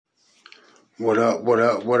What up, what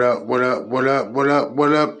up, what up, what up, what up, what up,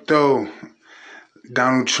 what up, though?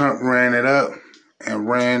 Donald Trump ran it up and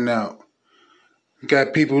ran out.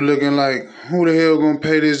 Got people looking like, who the hell gonna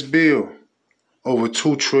pay this bill? Over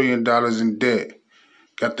 $2 trillion in debt.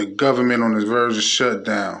 Got the government on the verge of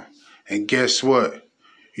shutdown. And guess what?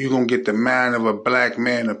 You gonna get the mind of a black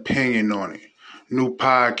man opinion on it. New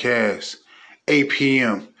podcast, 8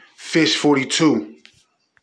 p.m., Fish 42.